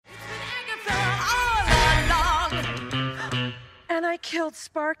killed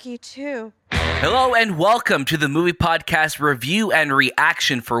Sparky, too. Hello and welcome to the movie podcast review and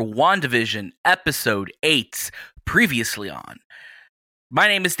reaction for WandaVision, episode 8, previously on. My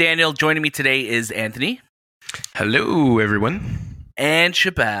name is Daniel. Joining me today is Anthony. Hello, everyone. And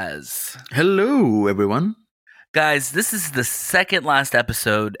Shabazz. Hello, everyone. Guys, this is the second last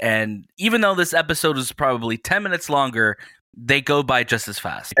episode, and even though this episode is probably 10 minutes longer, they go by just as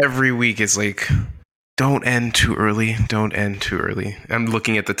fast. Every week is like, don't end too early. Don't end too early. I'm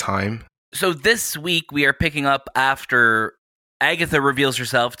looking at the time. So this week we are picking up after Agatha reveals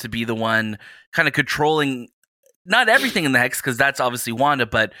herself to be the one kind of controlling not everything in the Hex, because that's obviously Wanda,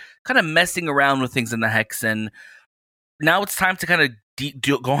 but kind of messing around with things in the Hex. And now it's time to kind of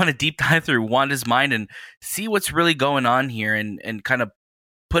go on a deep dive through Wanda's mind and see what's really going on here and kind of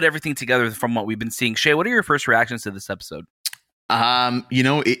put everything together from what we've been seeing. Shay, what are your first reactions to this episode?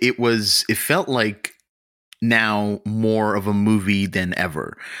 It felt like now more of a movie than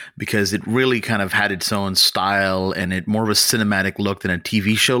ever, because it really kind of had its own style and it more of a cinematic look than a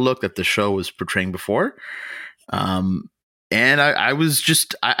TV show look that the show was portraying before. And I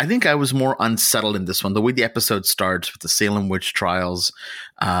think I was more unsettled in this one. The way the episode starts with the Salem witch trials,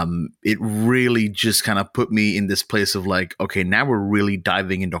 it really just kind of put me in this place of like, okay, now we're really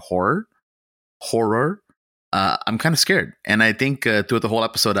diving into horror. I'm kind of scared. And I think throughout the whole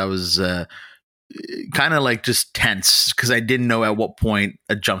episode, I was kind of like just tense because I didn't know at what point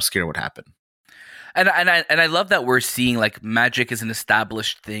a jump scare would happen. And I love that we're seeing like magic is an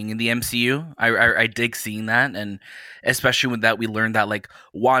established thing in the MCU. I dig seeing that, and especially with that we learned that like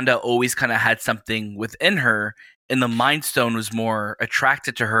Wanda always kind of had something within her, and the Mind Stone was more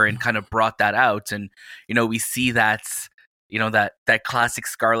attracted to her and kind of brought that out. And we see that that classic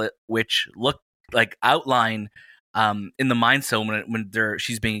Scarlet Witch look like outline in the Mind Stone when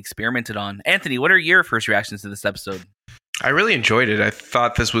she's being experimented on. Anthony, what are your first reactions to this episode? I really enjoyed it. I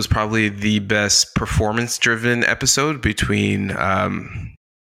thought this was probably the best performance-driven episode between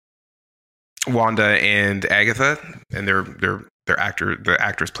Wanda and Agatha, and the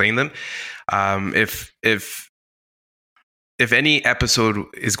actors playing them. If any episode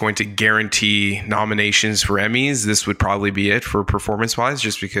is going to guarantee nominations for Emmys, this would probably be it for performance-wise,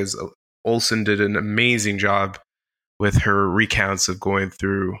 just because Olsen did an amazing job with her recounts of going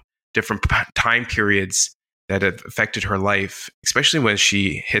through different time periods that have affected her life, especially when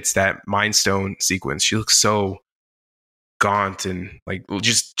she hits that Mind Stone sequence. She looks so gaunt and like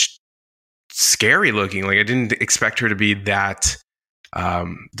just scary looking. Like I didn't expect her to be that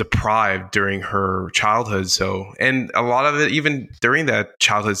deprived during her childhood. So, and a lot of it, even during that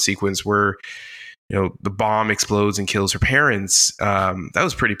childhood sequence where the bomb explodes and kills her parents, that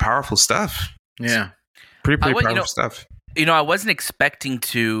was pretty powerful stuff. Yeah, pretty powerful stuff. I wasn't expecting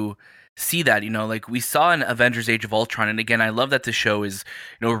to see that, like we saw in Avengers Age of Ultron. And again, I love that the show is,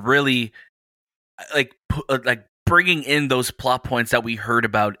 really like bringing in those plot points that we heard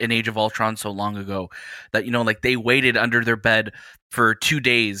about in Age of Ultron so long ago, that, like they waited under their bed for 2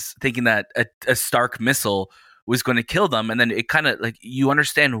 days thinking that a Stark missile was going to kill them. And then it kind of like, you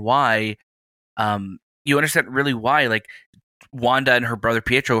understand why, like Wanda and her brother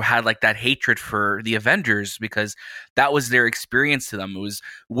Pietro had like that hatred for the Avengers, because that was their experience to them. It was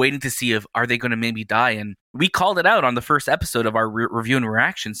waiting to see if are they going to maybe die. And we called it out on the first episode of our review and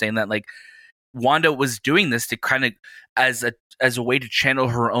reaction, saying that like Wanda was doing this to kind of as a way to channel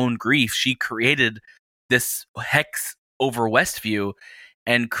her own grief. She created this hex over Westview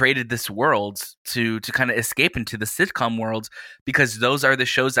and created this world to kind of escape into the sitcom world, because those are the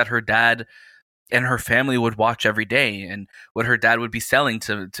shows that her dad and her family would watch every day, and what her dad would be selling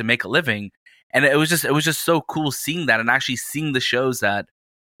to make a living. And it was just so cool seeing that, and actually seeing the shows that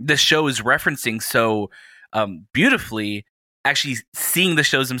the show is referencing so beautifully. Actually seeing the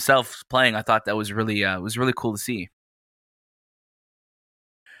shows themselves playing, I thought that was really cool to see.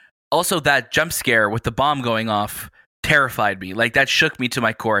 Also, that jump scare with the bomb going off terrified me. Like that shook me to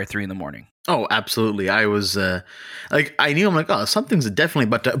my core at 3 a.m. Oh, absolutely. I was I knew, I'm like, oh, something's definitely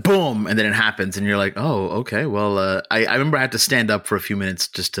about to boom. And then it happens and you're like, oh, okay. Well, I remember I had to stand up for a few minutes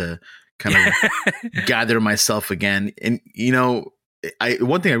just to kind of gather myself again. And,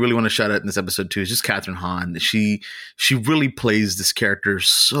 one thing I really want to shout out in this episode too is just Catherine Hahn. She really plays this character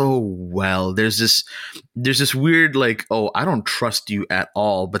so well. There's this weird, like, oh, I don't trust you at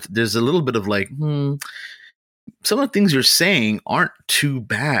all. But there's a little bit of like, some of the things you're saying aren't too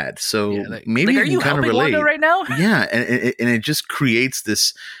bad. So maybe you can kind of relate Wanda right now. Yeah. And it just creates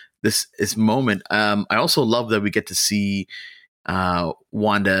this moment. I also love that we get to see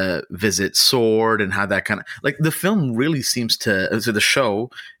Wanda visit Sword and how that kind of like the film really seems to, so the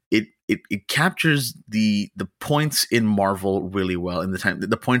show it captures the points in Marvel really well in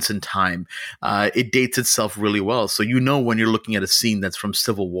the points in time. It dates itself really well, so when you're looking at a scene that's from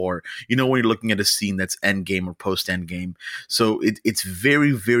Civil War, when you're looking at a scene that's Endgame or post Endgame. So it's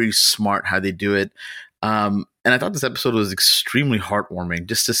very, very smart how they do it. And I thought this episode was extremely heartwarming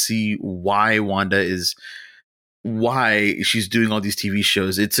just to see why she's doing all these TV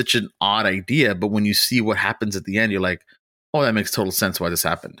shows. It's such an odd idea, but when you see what happens at the end, you're like, oh, that makes total sense why this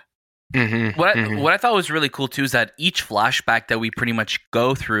happened. Mm-hmm. What I thought was really cool too is that each flashback that we pretty much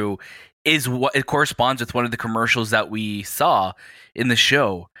go through is what it corresponds with one of the commercials that we saw in the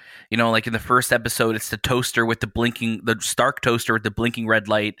show. Like in the first episode, it's the Stark toaster with the blinking red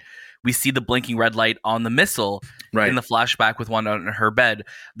light. We see the blinking red light on the missile in the flashback with Wanda on her bed.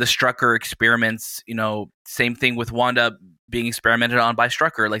 The Strucker experiments, same thing with Wanda being experimented on by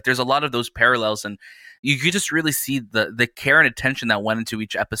Strucker. Like there's a lot of those parallels, and you could just really see the care and attention that went into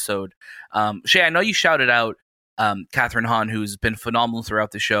each episode. Shay, I know you shouted out Catherine Hahn, who's been phenomenal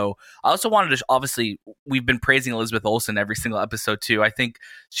throughout the show. I also wanted to, obviously, we've been praising Elizabeth Olsen every single episode too. I think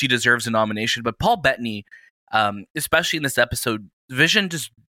she deserves a nomination. But Paul Bettany, especially in this episode, Vision just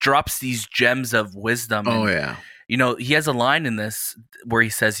drops these gems of wisdom. Oh, yeah. He has a line in this where he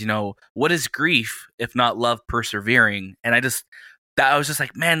says, what is grief if not love persevering? And I was just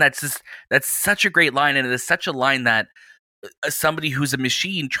like, man, that's such a great line. And it is such a line that somebody who's a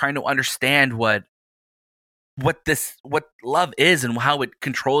machine trying to understand what love is and how it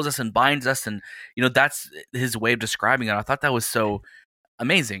controls us and binds us. And, that's his way of describing it. I thought that was so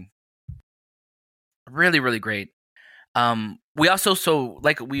amazing. Really, really great. We also, so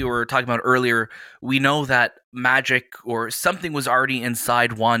like we were talking about earlier, we know that magic or something was already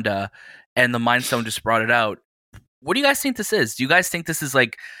inside Wanda and the Mind Stone just brought it out. What do you guys think this is? Do you guys think this is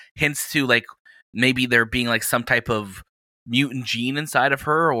like hints to like maybe there being like some type of mutant gene inside of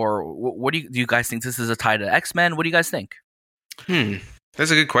her, or what do you guys think this is a tie to X-Men? What do you guys think?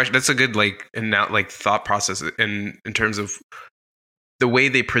 That's a good question. That's a good thought process in terms of the way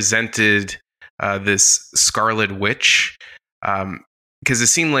they presented this Scarlet Witch, because it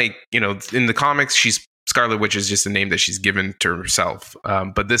seemed like in the comics Scarlet Witch is just a name that she's given to herself,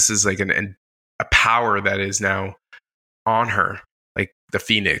 but this is like a power that is now on her, like the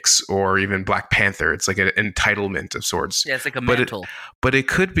Phoenix or even Black Panther. It's like an entitlement of sorts. Yeah, it's like a mantle. But it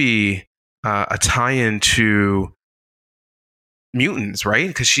could be a tie-in to mutants, right?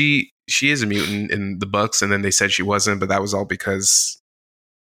 Because she is a mutant in the books, and then they said she wasn't, but that was all because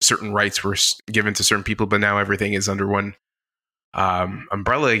certain rights were given to certain people. But now everything is under one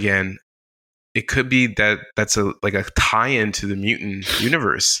umbrella again. It could be that's a tie-in to the mutant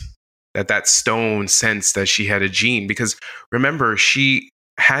universe. That stone sensed that she had a gene, because remember, she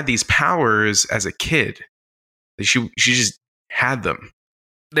had these powers as a kid. She just had them.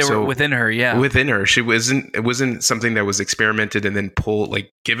 They were within her, yeah. Within her. It wasn't something that was experimented and then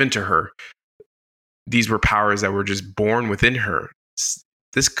given to her. These were powers that were just born within her.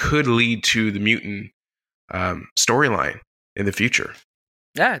 This could lead to the mutant storyline in the future.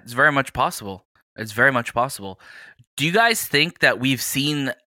 Yeah, it's very much possible. It's very much possible. Do you guys think that we've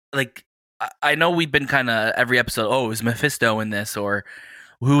seen, like, I know we've been kind of every episode, is Mephisto in this, or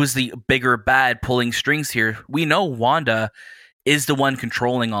who is the bigger bad pulling strings here? We know Wanda is the one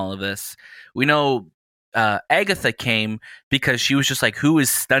controlling all of this. We know Agatha came because she was just like, who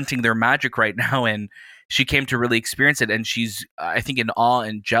is stunting their magic right now? And she came to really experience it. And she's, I think, in awe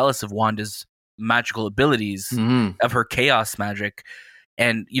and jealous of Wanda's magical abilities, of her chaos magic.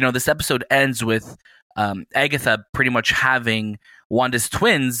 And, this episode ends with Agatha pretty much having Wanda's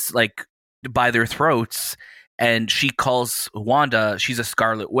twins, like, by their throats. And she calls Wanda, she's a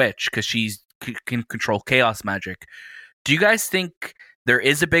Scarlet Witch because she can control chaos magic. Do you guys think there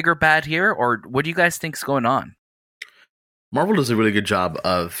is a bigger bad here, or what do you guys think's going on? Marvel does a really good job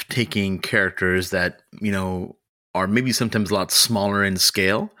of taking characters that, are maybe sometimes a lot smaller in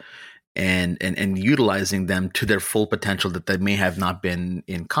scale and utilizing them to their full potential that they may have not been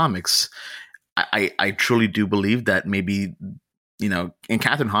in comics. I truly do believe that maybe, and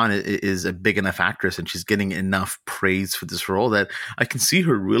Catherine Hahn is a big enough actress and she's getting enough praise for this role that I can see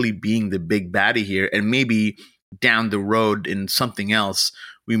her really being the big baddie here. And maybe down the road in something else,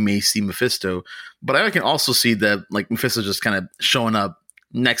 we may see Mephisto. But I can also see that, like, Mephisto just kind of showing up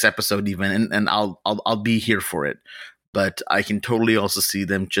next episode even, and I'll be here for it. But I can totally also see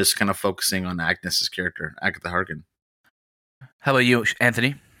them just kind of focusing on Agnes's character, Agatha Harkin. How about you,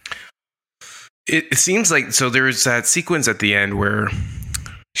 Anthony? It seems like, so there's that sequence at the end where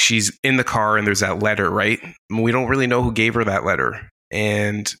she's in the car and there's that letter, right? We don't really know who gave her that letter.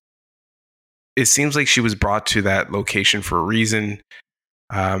 And it seems like she was brought to that location for a reason.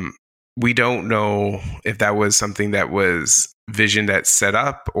 We don't know if that was something that was Vision that set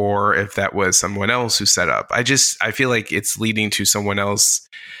up or if that was someone else who set up. I feel like it's leading to someone else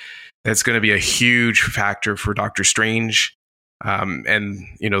that's going to be a huge factor for Doctor Strange. And,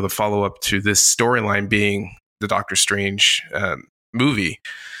 the follow-up to this storyline being the Doctor Strange movie.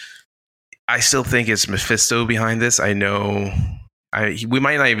 I still think it's Mephisto behind this. I know we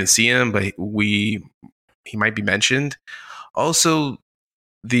might not even see him, but he might be mentioned. Also,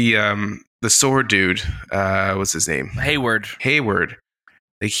 the sword dude, what's his name? Hayward.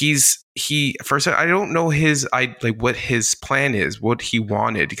 Like first, I don't know what his plan is, what he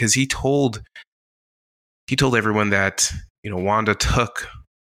wanted, because he told everyone that Wanda took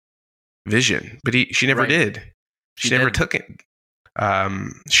Vision, but she never did. She never took it.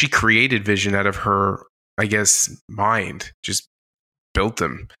 She created Vision out of her, I guess, mind, just built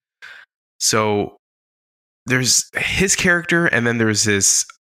them. So there's his character, and then there's this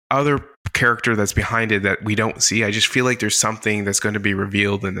other character that's behind it that we don't see. I just feel like there's something that's going to be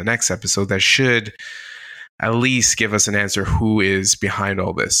revealed in the next episode that should at least give us an answer who is behind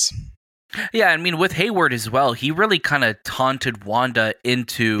all this. Yeah, I mean, with Hayward as well, he really kind of taunted Wanda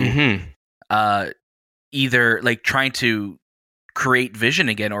into either like trying to create Vision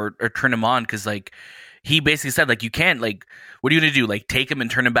again or turn him on, because like he basically said, like, you can't, like, what are you gonna do, like take him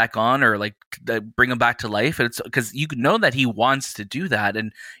and turn him back on, or like bring him back to life? And it's because you know that he wants to do that,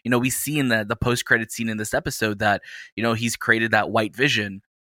 and we see in the post-credit scene in this episode that he's created that white Vision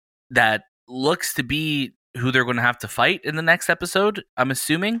that looks to be who they're going to have to fight in the next episode, I'm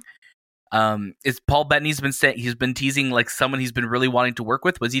assuming. Is Paul Bettany's been saying, he's been teasing like someone he's been really wanting to work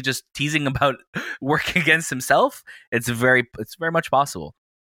with? Was he just teasing about working against himself? It's very much possible.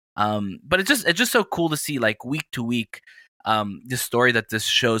 But it's just so cool to see, like, week to week, the story that this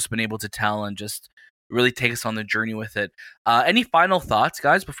show's been able to tell, and just really take us on the journey with it. Any final thoughts,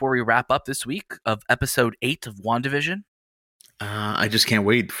 guys, before we wrap up this week of episode 8 of WandaVision? I just can't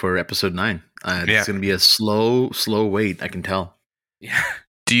wait for episode 9. It's going to be a slow wait, I can tell. Yeah.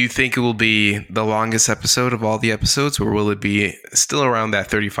 Do you think it will be the longest episode of all the episodes, or will it be still around that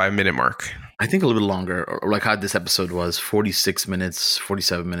 35-minute mark? I think a little bit longer, or like how this episode was, 46 minutes,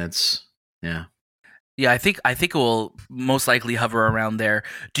 47 minutes. Yeah. Yeah, I think it will most likely hover around there.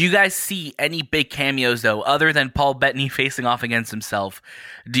 Do you guys see any big cameos, though, other than Paul Bettany facing off against himself?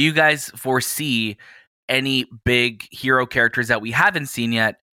 Do you guys foresee any big hero characters that we haven't seen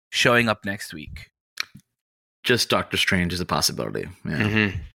yet showing up next week? Just Doctor Strange is a possibility. Yeah.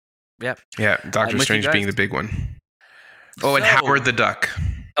 Mm-hmm. Yep. Yeah, Doctor Strange being the big one. Oh, and Howard the Duck.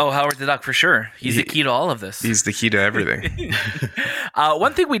 Oh, Howard the Duck, for sure. He's the key to all of this. He's the key to everything.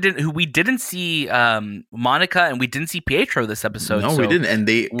 One thing we didn't see Monica, and we didn't see Pietro this episode. No, we didn't.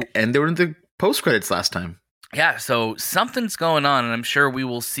 And they were in the post credits last time. Yeah, so something's going on, and I'm sure we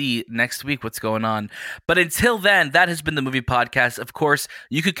will see next week what's going on. But until then, that has been the Movie Podcast. Of course,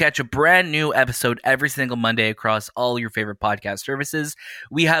 you could catch a brand new episode every single Monday across all your favorite podcast services.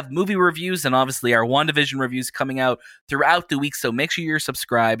 We have movie reviews and obviously our WandaVision reviews coming out throughout the week, so make sure you're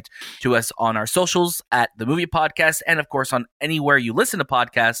subscribed to us on our socials at the Movie Podcast, and of course on anywhere you listen to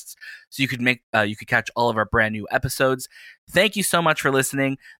podcasts, so you could catch all of our brand new episodes. Thank you so much for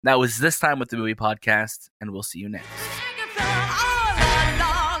listening. That was This Time with the Movie Podcast, and we'll see you next.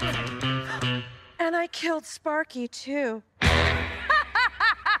 And I killed Sparky, too.